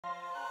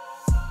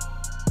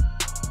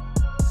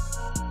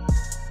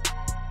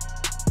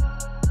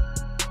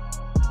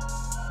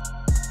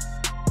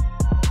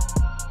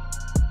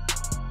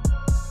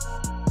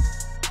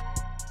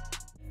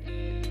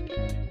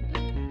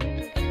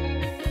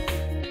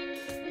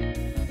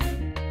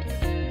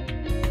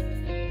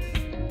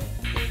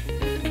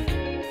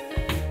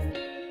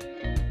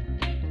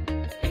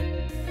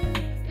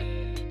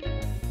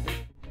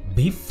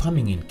Beef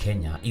farming in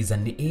Kenya is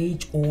an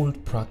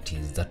age-old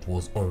practice that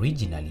was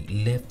originally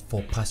left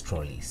for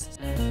pastoralists.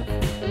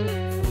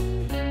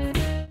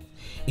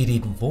 It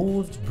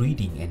involves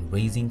breeding and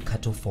raising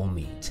cattle for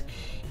meat.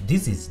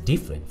 This is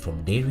different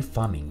from dairy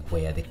farming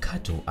where the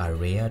cattle are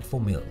reared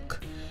for milk.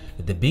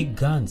 The big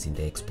guns in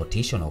the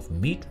exportation of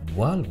meat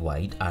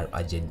worldwide are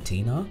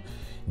Argentina,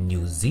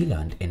 New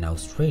Zealand and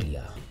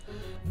Australia.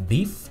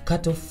 Beef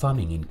cattle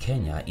farming in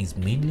Kenya is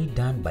mainly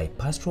done by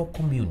pastoral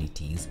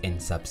communities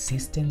and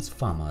subsistence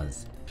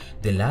farmers.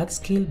 The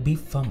large-scale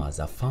beef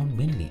farmers are found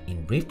mainly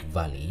in Rift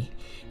Valley,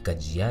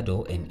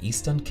 Kajiado and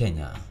eastern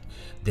Kenya.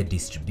 The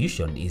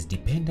distribution is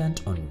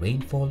dependent on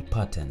rainfall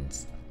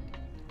patterns.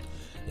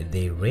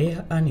 They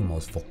rear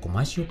animals for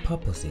commercial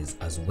purposes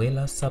as well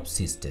as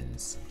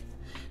subsistence.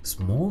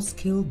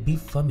 Small-scale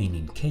beef farming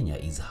in Kenya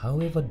is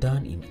however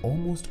done in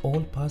almost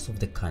all parts of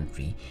the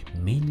country,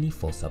 mainly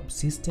for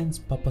subsistence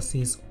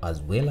purposes as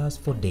well as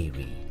for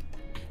dairy.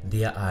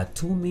 There are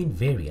two main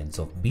variants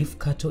of beef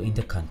cattle in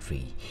the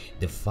country.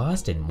 The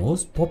first and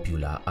most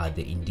popular are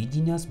the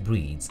indigenous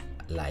breeds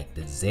like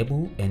the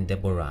Zebu and the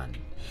Boran.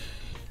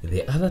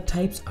 The other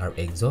types are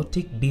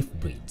exotic beef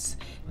breeds.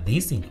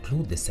 These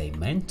include the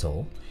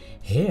Simmental,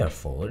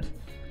 Hereford,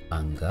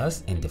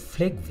 Angus and the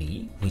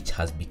Fleckvieh, which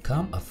has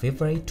become a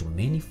favorite to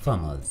many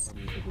farmers.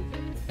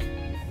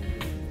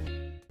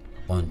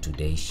 On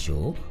today's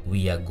show,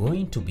 we are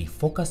going to be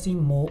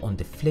focusing more on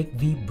the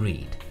Fleckvieh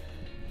breed.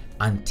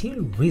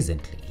 Until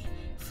recently,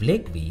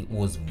 Fleckvieh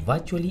was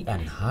virtually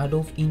unheard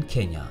of in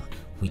Kenya,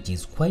 which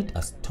is quite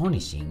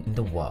astonishing in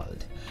the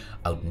world,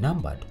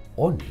 outnumbered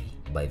only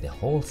by the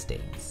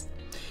Holsteins.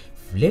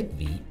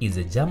 Fleckvieh is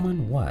a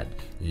German word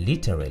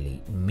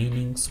literally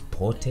meaning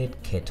spotted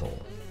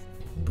cattle.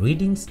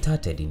 Breeding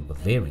started in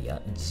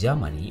Bavaria,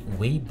 Germany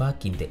way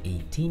back in the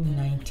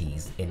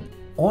 1890s and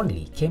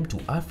only came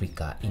to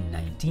Africa in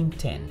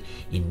 1910,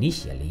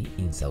 initially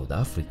in South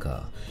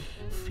Africa.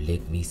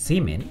 Fleckvieh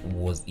semen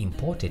was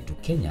imported to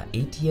Kenya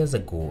 8 years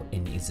ago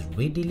and is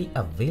readily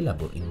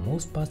available in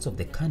most parts of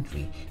the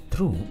country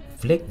through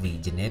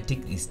Fleckvieh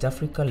Genetics East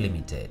Africa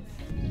Limited.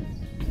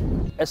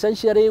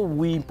 Essentially,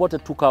 we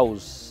imported two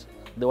cows.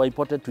 They were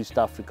imported to East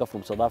Africa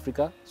from South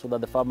Africa so that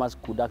the farmers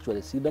could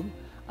actually see them.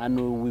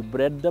 And we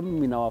bred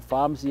them in our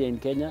farms here in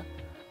Kenya.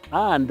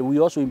 And we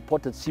also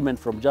imported semen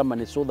from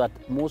Germany so that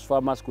most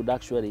farmers could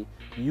actually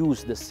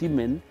use the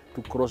semen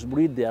to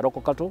crossbreed their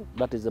local cattle,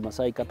 that is the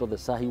Maasai cattle, the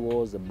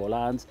Sahiwals, the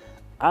Bolans,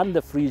 and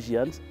the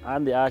Frisians,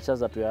 and the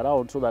Archers that were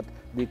around so that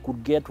they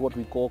could get what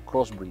we call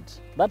crossbreeds.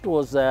 That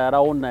was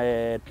around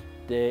 8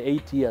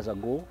 years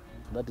ago.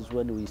 That is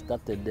when we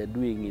started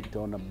doing it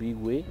on a big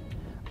way.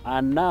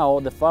 And now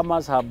the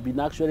farmers have been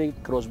actually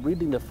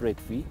crossbreeding the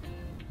Fleckvieh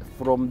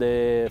from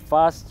the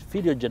first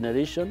feeder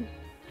generation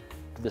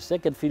to the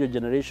second feeder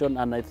generation,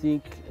 and I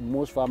think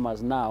most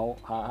farmers now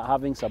are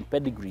having some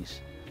pedigrees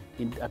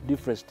at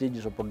different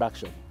stages of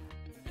production.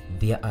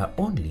 There are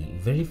only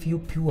very few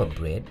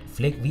purebred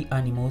Fleckvieh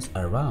animals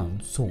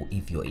around, so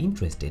if you're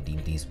interested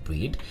in this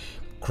breed,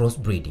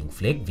 crossbreeding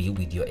Fleckvieh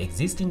with your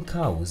existing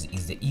cows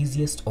is the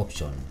easiest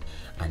option,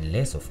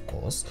 unless of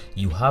course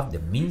you have the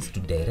means to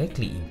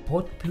directly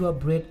import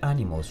purebred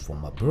animals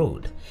from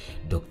abroad.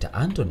 Dr.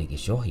 Anthony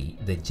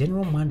Gishohi, the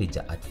general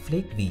manager at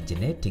Fleckvieh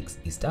Genetics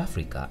East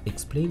Africa,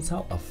 explains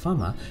how a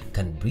farmer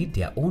can breed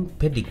their own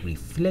pedigree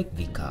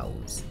Fleckvieh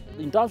cows.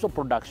 In terms of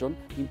production,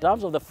 in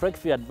terms of the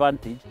Fleckvieh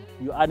advantage,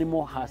 your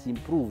animal has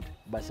improved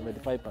by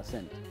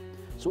 75%.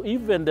 So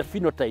even the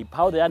phenotype,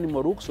 how the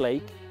animal looks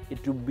like,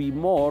 it will be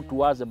more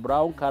towards the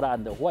brown color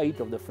and the white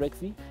of the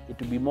Fleckvieh. It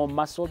will be more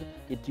muscled,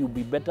 it will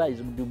be better,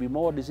 it will be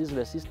more disease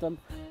resistant,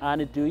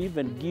 and it will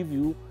even give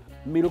you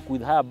milk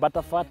with higher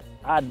butter fat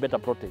and better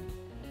protein.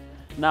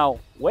 Now,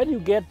 when you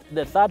get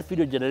the third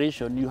feeder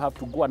generation, you have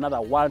to go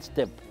another one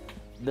step.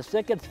 The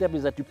second step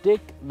is that you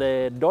take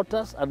the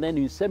daughters and then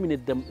you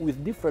inseminate them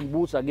with different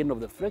bulls again of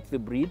the Fleckvieh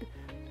breed,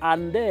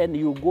 and then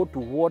you go to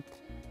what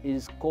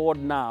is called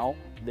now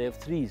the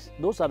F3s.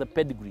 Those are the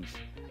pedigrees.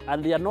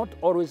 And they are not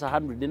always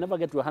 100. They never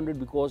get to 100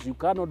 because you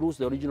cannot lose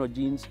the original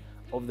genes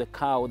of the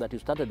cow that you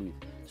started with.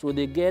 So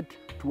they get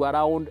to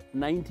around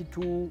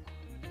 92,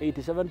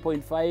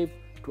 87.5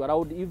 to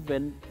around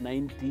even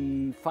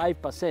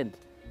 95%.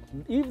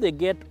 If they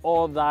get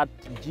all that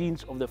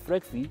genes of the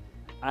Fleckvieh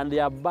and they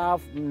are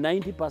above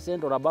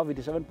 90% or above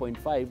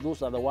 87.5,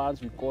 those are the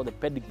ones we call the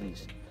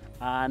pedigrees.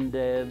 And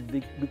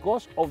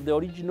because of the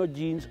original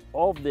genes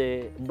of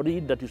the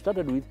breed that you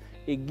started with,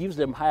 it gives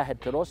them higher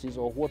heterosis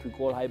or what we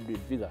call hybrid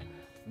vigor.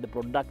 The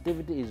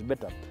productivity is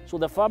better. So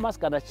the farmers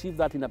can achieve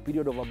that in a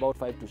period of about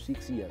 5 to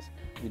 6 years.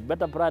 With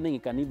better planning,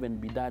 it can even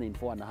be done in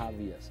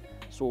 4.5 years.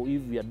 So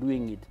if we are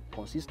doing it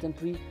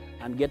consistently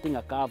and getting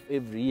a calf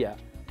every year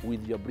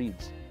with your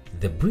breeds.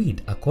 The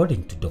breed,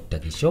 according to Dr.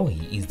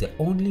 Gishohi, is the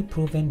only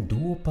proven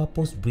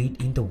dual-purpose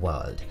breed in the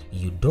world.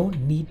 You don't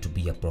need to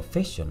be a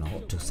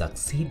professional to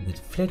succeed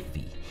with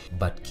Fleckvieh,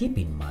 but keep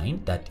in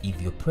mind that if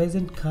your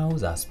present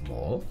cows are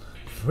small,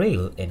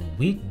 frail and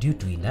weak due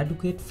to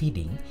inadequate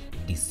feeding,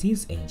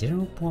 disease and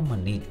general poor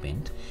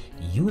management,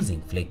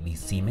 using Fleckvieh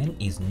semen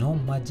is no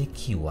magic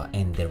cure,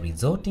 and the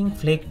resulting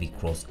Fleckvieh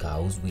cross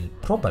cows will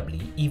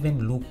probably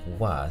even look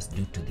worse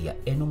due to their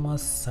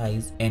enormous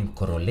size and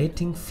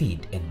correlating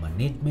feed and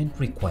management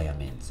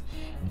requirements.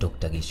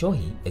 Dr.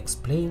 Gishohi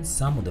explains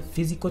some of the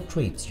physical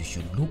traits you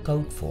should look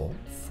out for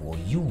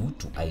you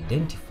to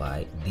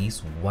identify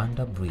this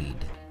wonder breed.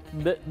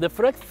 The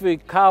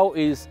Fleckvieh cow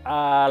is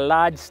a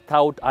large,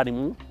 stout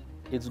animal.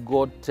 It's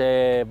got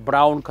a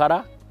brown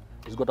color,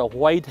 it's got a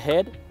white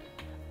head,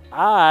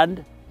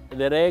 and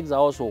the legs are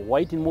also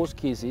white in most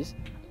cases,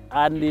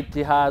 and it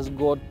has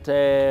got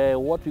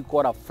what we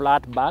call a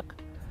flat back,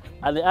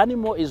 and the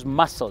animal is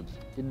muscled.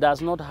 It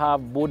does not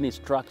have bony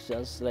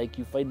structures like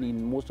you find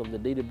in most of the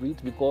dairy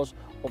breeds because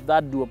of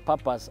that dual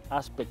purpose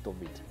aspect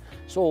of it.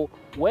 So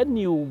when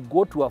you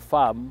go to a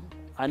farm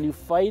and you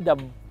find a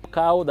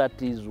cow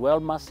that is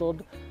well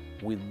muscled,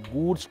 with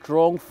good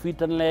strong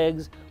feet and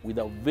legs, with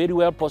a very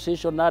well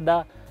positioned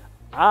udder,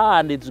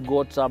 and it's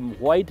got some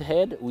white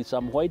head with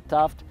some white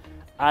tuft,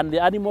 and the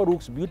animal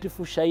looks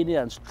beautiful, shiny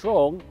and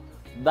strong,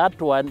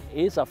 that one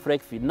is a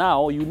Fleckvieh.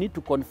 Now you need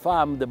to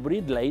confirm the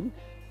breed line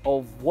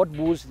of what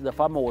bulls the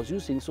farmer was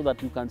using so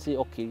that you can say,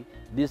 okay,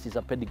 this is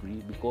a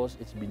pedigree because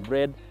it's been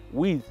bred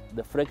with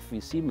the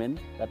Fleckvieh semen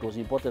that was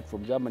imported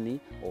from Germany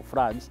or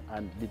France,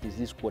 and it is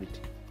this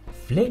quality.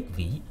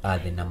 Fleckvieh are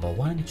the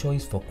 #1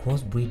 choice for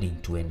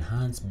crossbreeding to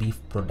enhance beef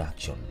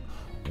production.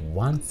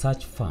 One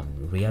such farm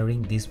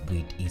rearing this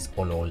breed is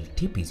Olol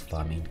Tipi's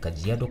farm in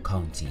Kajiado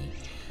County.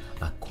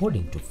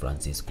 According to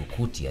Francis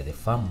Kukutia, the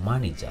farm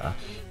manager,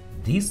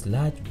 this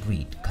large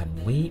breed can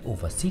weigh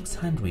over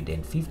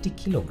 650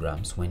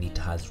 kilograms when it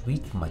has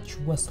reached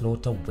mature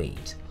slaughter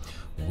weight.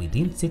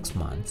 Within 6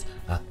 months,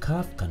 a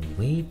calf can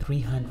weigh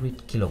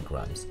 300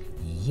 kilograms,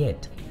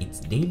 yet its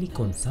daily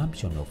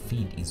consumption of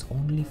feed is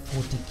only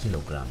 40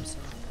 kilograms,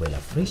 while a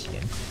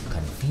Friesian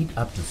can feed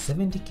up to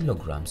 70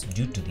 kilograms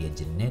due to their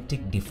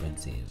genetic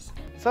differences.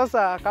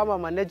 Sasa kama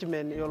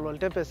management ya Olol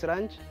Tipis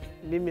Ranch,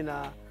 mimi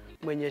na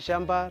mwenye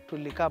shamba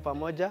tulikaa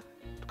pamoja,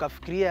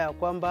 tukafikiria ya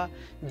kwamba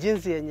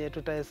jinsi yenye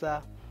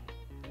tutaweza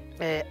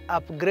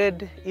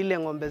upgrade ile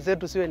ng'ombe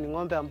zetu siwe ni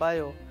ng'ombe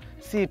ambayo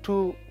si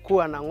tu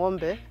kuwa na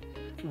ng'ombe,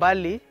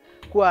 bali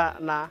kuwa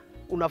na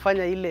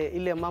unafanya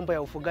ile mambo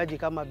ya ufugaji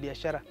kama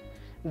biashara.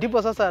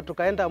 Ndipo sasa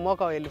tukaenda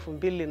mwaka wa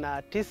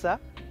 2009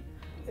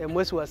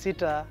 mwezi wa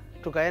 6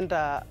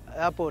 tukaenda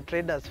hapo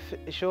Traders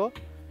Show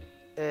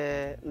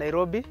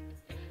Nairobi,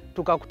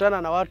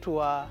 tukakutana na watu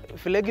wa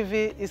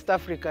Fleckvieh East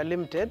Africa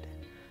Limited,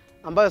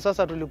 ambayo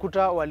sasa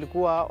tulikuta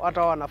walikuwa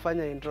hata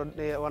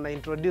wana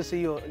introduce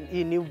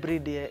hii new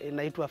breed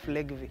inaitwa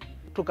Fleckvieh.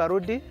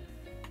 Tukarudi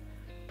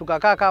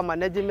tukakaa kama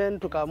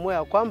management,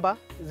 tukaamua kwamba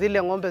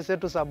zile ng'ombe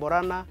zetu za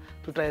Borana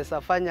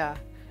tutaweza fanya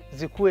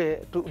zikue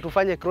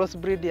tufanye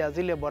crossbreed ya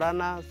zile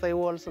Borana,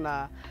 Sahiwals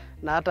na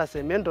hata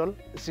Simmental,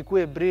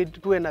 zikue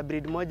breed, tuwe na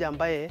breed moja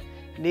ambaye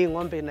ni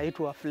ng'ombe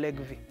inaitwa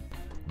Fleckvieh.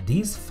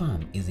 This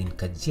farm is in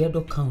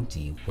Kajiado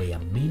County, where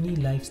many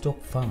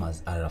livestock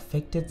farmers are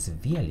affected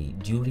severely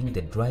during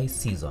the dry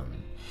season.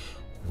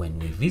 When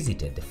we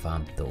visited the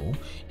farm though,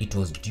 it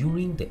was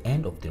during the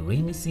end of the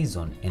rainy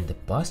season and the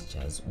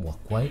pastures were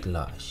quite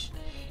lush.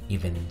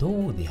 Even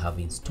though they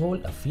have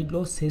installed a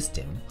feedlot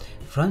system,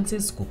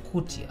 Francis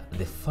Kukutia,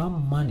 the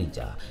farm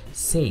manager,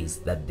 says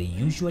that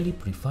they usually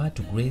prefer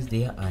to graze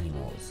their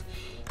animals.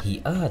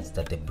 He adds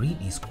that the breed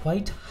is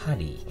quite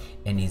hardy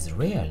and is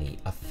rarely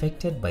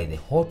affected by the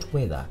hot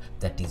weather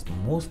that is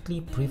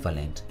mostly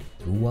prevalent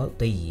throughout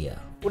the year.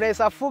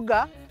 Unaweza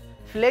fuga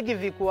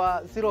Fleckvieh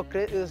kwa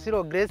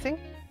zero grazing,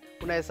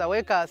 unaweza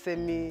weka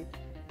semi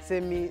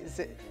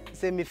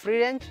free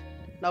range,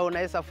 na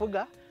unaweza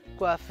fuga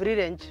kwa free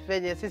range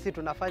venye sisi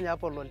tunafanya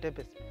hapo Olol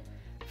Tipis.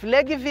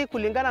 Fleckvieh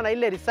kulingana na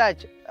ile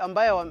research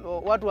ambayo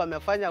watu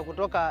wamefanya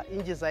kutoka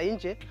nchi za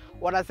nje,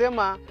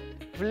 wanasema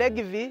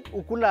Fleckvieh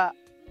ukula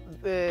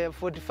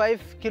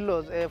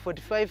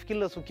 45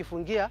 kilos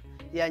ukifungia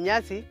ya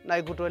nyasi na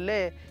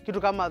ikutolee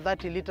kitu kama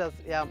 30 liters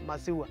ya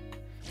maziwa.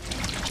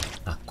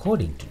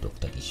 According to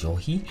Dr.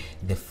 Gishohi,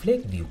 the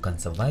Fleckvieh can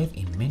survive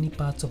in many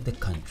parts of the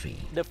country.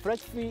 The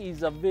Fleckvieh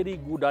is a very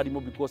good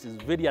animal because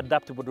it's very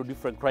adaptable to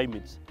different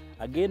climates.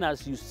 Again,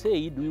 as you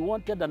said, we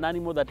wanted an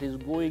animal that is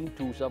going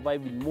to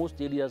survive in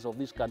most areas of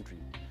this country.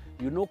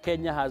 You know,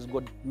 Kenya has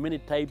got many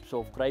types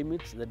of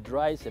climates, the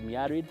dry,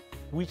 semi-arid,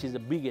 which is the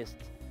biggest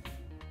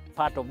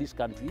part of this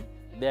country.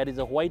 There is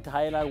a white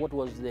highland, what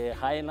was the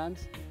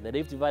highlands, the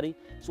Rift Valley.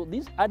 So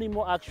this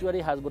animal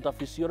actually has got a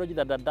physiology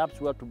that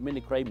adapts well to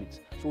many climates.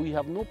 So we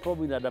have no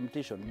problem in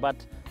adaptation. But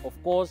of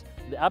course,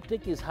 the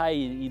uptake is high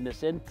in the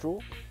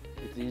central.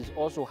 It is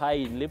also high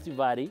in Rift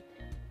Valley,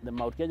 the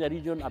Mount Kenya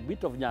region, a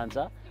bit of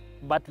Nyanza,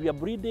 But we are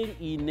breeding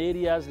in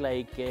areas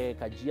like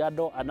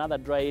Kajiado and other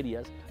dry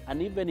areas,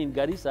 and even in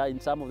Garissa, in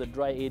some of the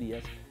dry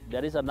areas,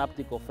 there is an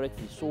uptick of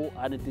Fleckvieh, so,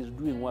 and it is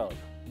doing well.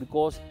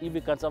 Because if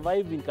it can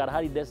survive in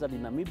Kalahari Desert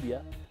in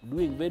Namibia,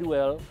 doing very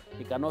well,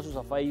 it can also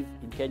survive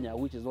in Kenya,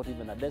 which is not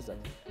even a desert.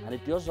 And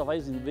it also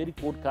survives in very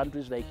cold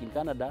countries like in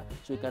Canada,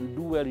 so it can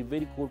do well in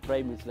very cold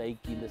climates like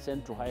in the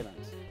Central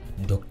Highlands.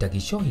 Dr.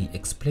 Gishohi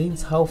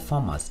explains how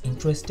farmers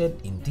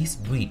interested in this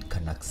breed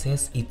can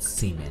access its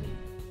semen.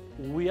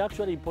 We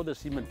actually import the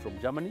semen from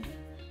Germany,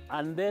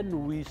 and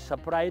then we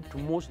supply it to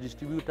most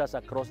distributors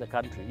across the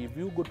country. If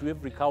you go to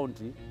every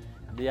county,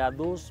 there are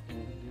those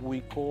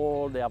we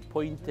call the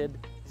appointed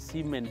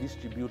semen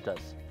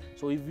distributors.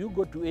 So if you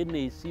go to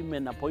any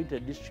semen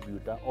appointed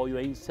distributor or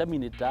your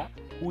inseminator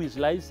who is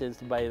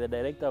licensed by the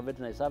Director of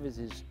Veterinary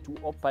Services to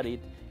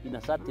operate in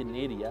a certain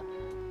area,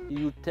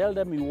 you tell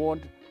them you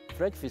want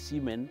Fleckvieh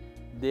semen,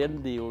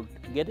 then they will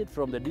get it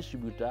from the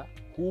distributor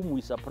whom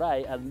we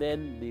supply, and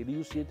then they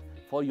use it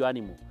for your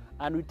animal.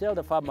 And we tell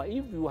the farmer,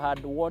 if you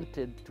had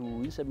wanted to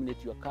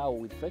inseminate your cow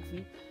with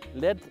Fleckvieh,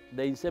 let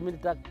the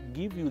inseminator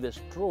give you the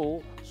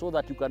straw so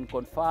that you can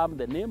confirm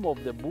the name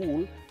of the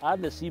bull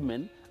and the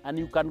semen, and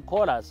you can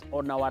call us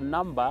on our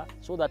number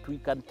so that we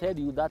can tell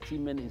you that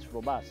semen is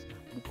from us,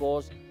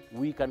 because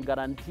we can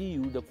guarantee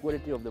you the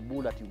quality of the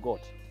bull that you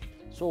got.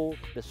 So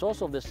the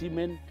source of the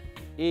semen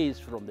is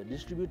from the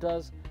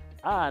distributors,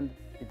 and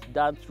it's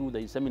done through the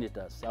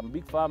inseminators. Some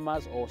big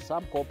farmers or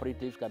some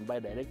cooperatives can buy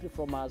directly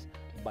from us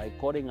by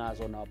calling us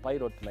on our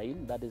pilot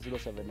line, that is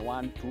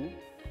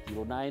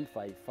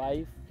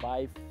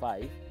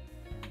 0712-095555,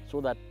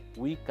 so that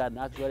we can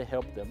actually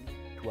help them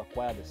to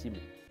acquire the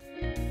semen.